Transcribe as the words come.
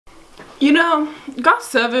You know,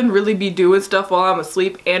 GOT7 really be doing stuff while I'm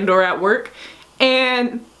asleep and or at work.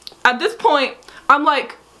 And at this point, I'm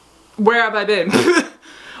like, where have I been?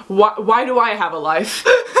 why do I have a life?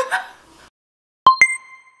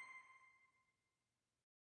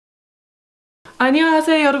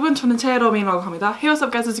 안녕하세요 여러분, 저는 제 로빈이라고 합니다. Hey, what's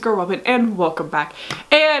up guys, it's your girl Robyn and welcome back.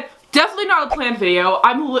 And definitely not a planned video.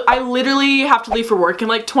 I literally have to leave for work in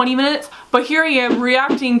like 20 minutes, but here I am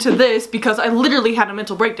reacting to this because I literally had a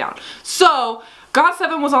mental breakdown. So,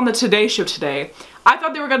 GOT7 was on the Today Show today. I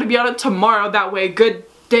thought they were going to be on it tomorrow, that way Good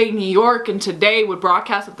Day New York and Today would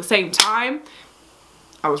broadcast at the same time.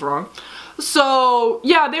 I was wrong. So,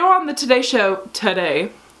 yeah, they were on the Today Show today.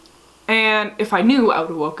 And if I knew, I would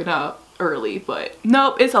have woken up early, but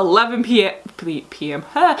nope, it's 11 p.m.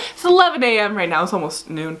 It's 11 a.m. right now. It's almost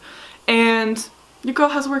noon. And your girl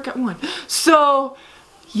has work at 1. So,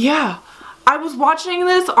 yeah. I was watching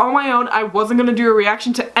this on my own. I wasn't gonna do a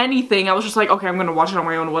reaction to anything. I was just like, okay, I'm gonna watch it on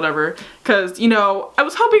my own, whatever. Cause, you know, I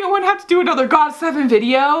was hoping I wouldn't have to do another GOT7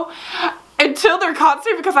 video until their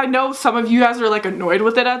concert, because I know some of you guys are like annoyed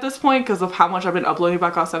with it at this point because of how much I've been uploading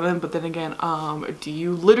about GOT7. But then again, do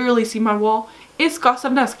you literally see my wall? It's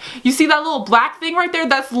GOT7-esque. You see that little black thing right there?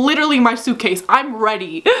 That's literally my suitcase. I'm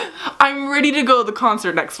ready. I'm ready to go to the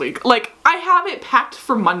concert next week. Like, I have it packed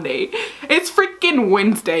for Monday. It's freaking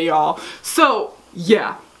Wednesday, y'all. So,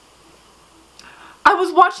 yeah. I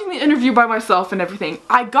was watching the interview by myself and everything.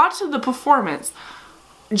 I got to the performance.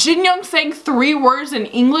 Jin Young sang 3 words in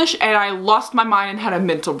English and I lost my mind and had a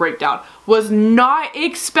mental breakdown. Was not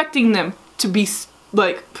expecting them to be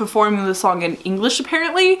like performing the song in English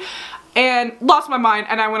apparently, and lost my mind,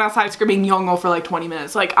 and I went outside screaming Yongo for like 20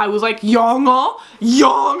 minutes. Like, I was like, Yongo?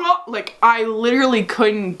 Yongo? Like, I literally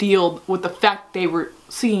couldn't deal with the fact they were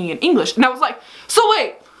singing in English. And I was like, so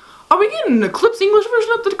wait, are we getting an Eclipse English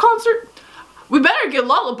version of the concert? We better get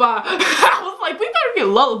Lullaby. I was like, we better get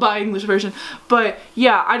Lullaby English version. But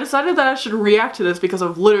yeah, I decided that I should react to this because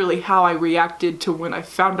of literally how I reacted to when I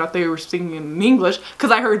found out they were singing in English. Because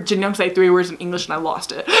I heard Jin Young say 3 words in English and I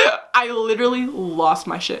lost it. I literally lost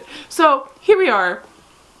my shit. So here we are.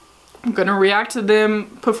 I'm gonna react to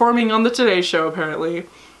them performing on the Today Show apparently.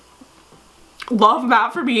 Love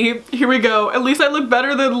that for me. Here we go. At least I look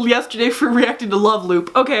better than yesterday for reacting to Love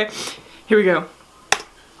Loop. Okay, here we go.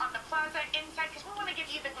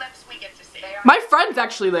 My friend's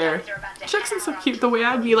actually there. Jackson's so cute. The way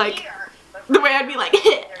I'd be like,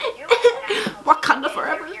 Wakanda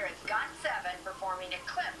forever. Here is GOT7 performing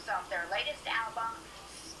Eclipse off their latest album,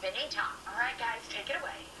 Spinning Top. All right, guys, take it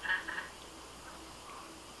away.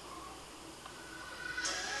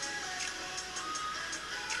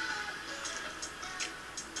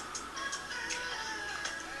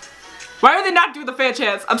 Why are they not doing the fan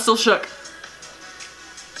chants? I'm still shook.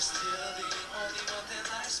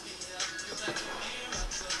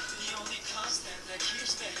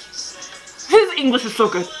 His English is so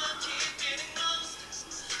good.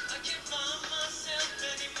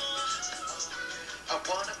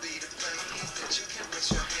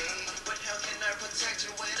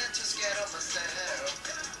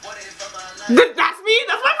 That's me!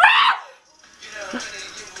 That's my friend!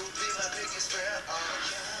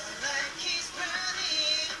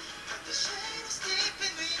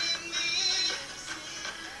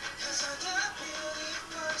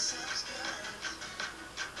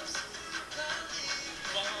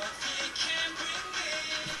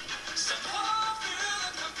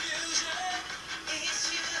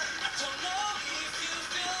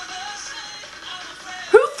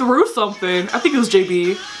 Threw something. I think it was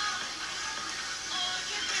JB.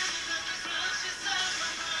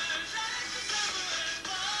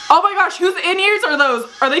 Oh my gosh, whose in-ears are those?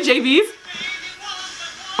 Are they JB's?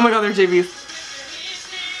 Oh my god, they're JB's.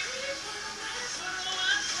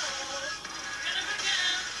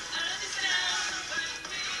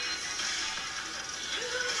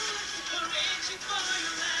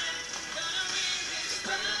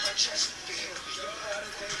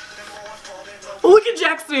 Look at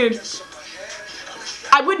Jackson!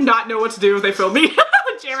 I would not know what to do if they filmed me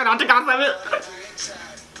jamming onto GOT7.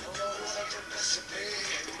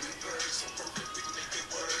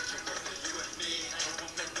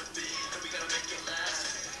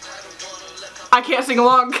 I can't sing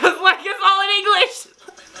along because like it's all in English.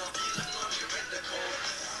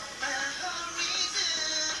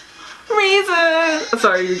 Reason.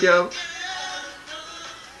 Sorry, you go.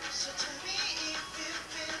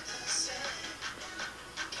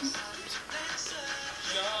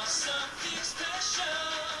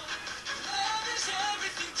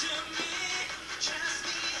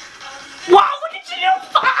 Wow, look at you!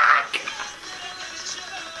 Fuck!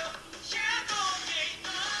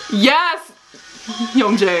 Yes!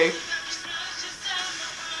 Youngjae.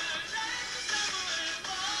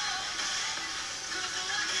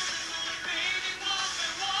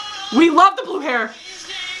 We love the blue hair.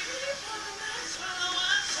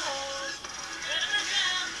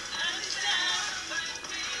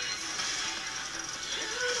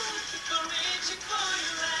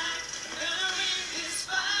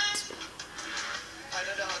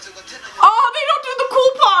 Oh, they don't do the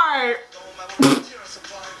cool part.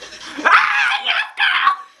 Ah, yes,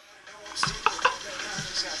 girl.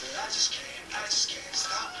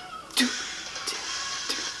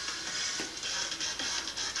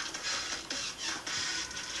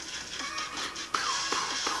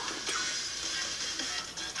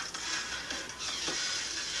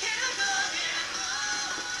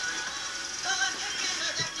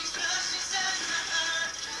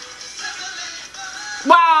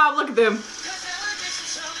 Wow, look at them.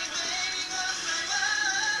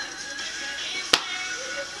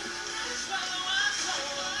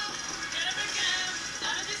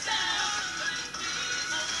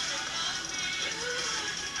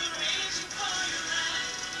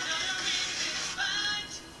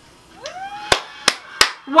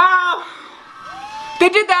 Wow, they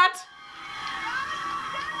did that.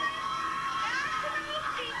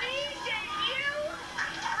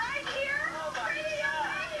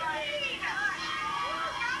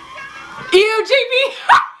 Ew, JB!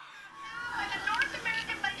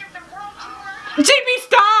 JB,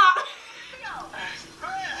 stop!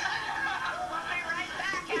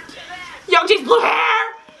 Youngjae's blue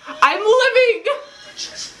hair! I'm living!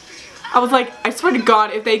 I was like, I swear to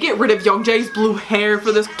God, if they get rid of Youngjae's blue hair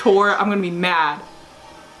for this tour, I'm gonna be mad.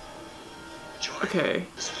 Okay.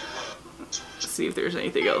 Let's see if there's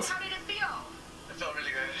anything else. How did it feel? It felt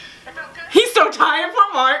really good. It felt good? He's so tired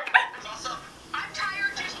for Mark. I'm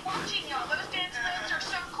tired just watching y'all. Those dance moves are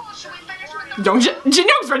so cool. Should we finish with the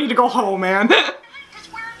Jinyoung's ready to go home, man. Because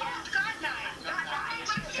we're God night. God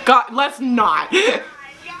night. God, let's not. God night.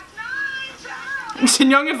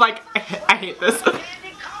 Jinyoung is like, I hate this. Andy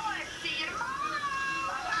Cohen. See you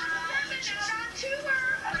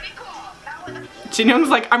tomorrow. Pretty cool. That was Jinyoung's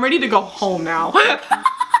like, I'm ready to go home now.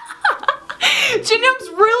 Jinyoung's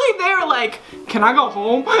really there like, can I go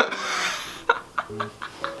home?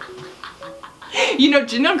 You know,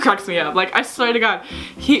 Jinyoung cracks me up. Like, I swear to God,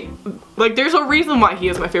 there's a reason why he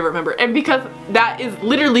is my favorite member. And because that is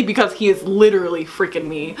literally because he is literally freaking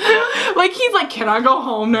me. Like, he's like, can I go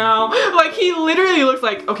home now? Like, he literally looks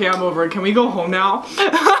like, okay, I'm over it. Can we go home now?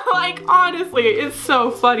 Like, honestly, it's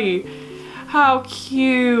so funny. How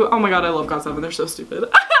cute. Oh my God, I love GOT7. They're so stupid.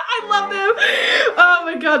 I love them. Oh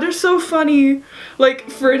my God, they're so funny. Like,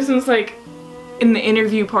 for instance, like, in the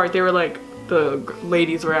interview part, they were like, the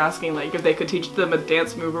ladies were asking like if they could teach them a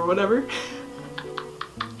dance move or whatever.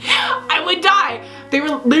 I would die. They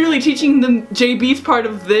were literally teaching them JB's part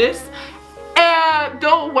of this, and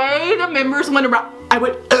the way the members went around, I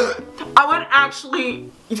would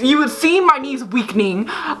actually, you would see my knees weakening.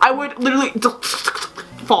 I would literally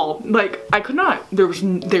fall. Like, I could not. There's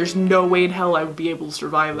no way in hell I would be able to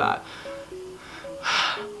survive that.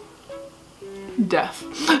 Death.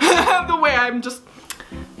 The way I'm just.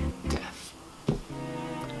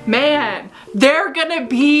 Man, they're gonna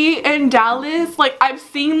be in Dallas. Like, I'm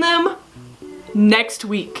seeing them next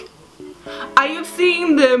week. I am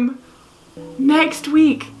seeing them next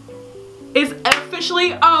week. It's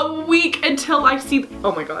officially a week until I see.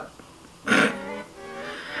 Oh my God.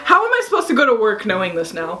 How am I supposed to go to work knowing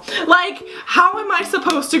this now? Like, how am I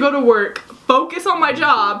supposed to go to work, focus on my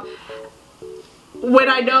job, when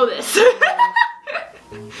I know this?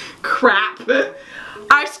 Crap.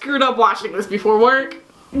 I screwed up watching this before work.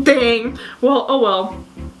 Dang. Well, oh well.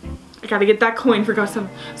 I gotta get that coin for GOT7.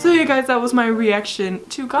 So yeah guys, that was my reaction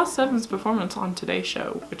to GOT7's performance on today's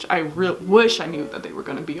show, which I wish I knew that they were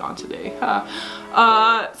gonna be on today.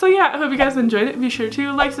 So yeah, I hope you guys enjoyed it. Be sure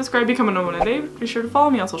to like, subscribe, become a normal today. Be sure to follow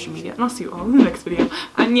me on social media, and I'll see you all in the next video.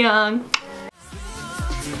 Annyeong!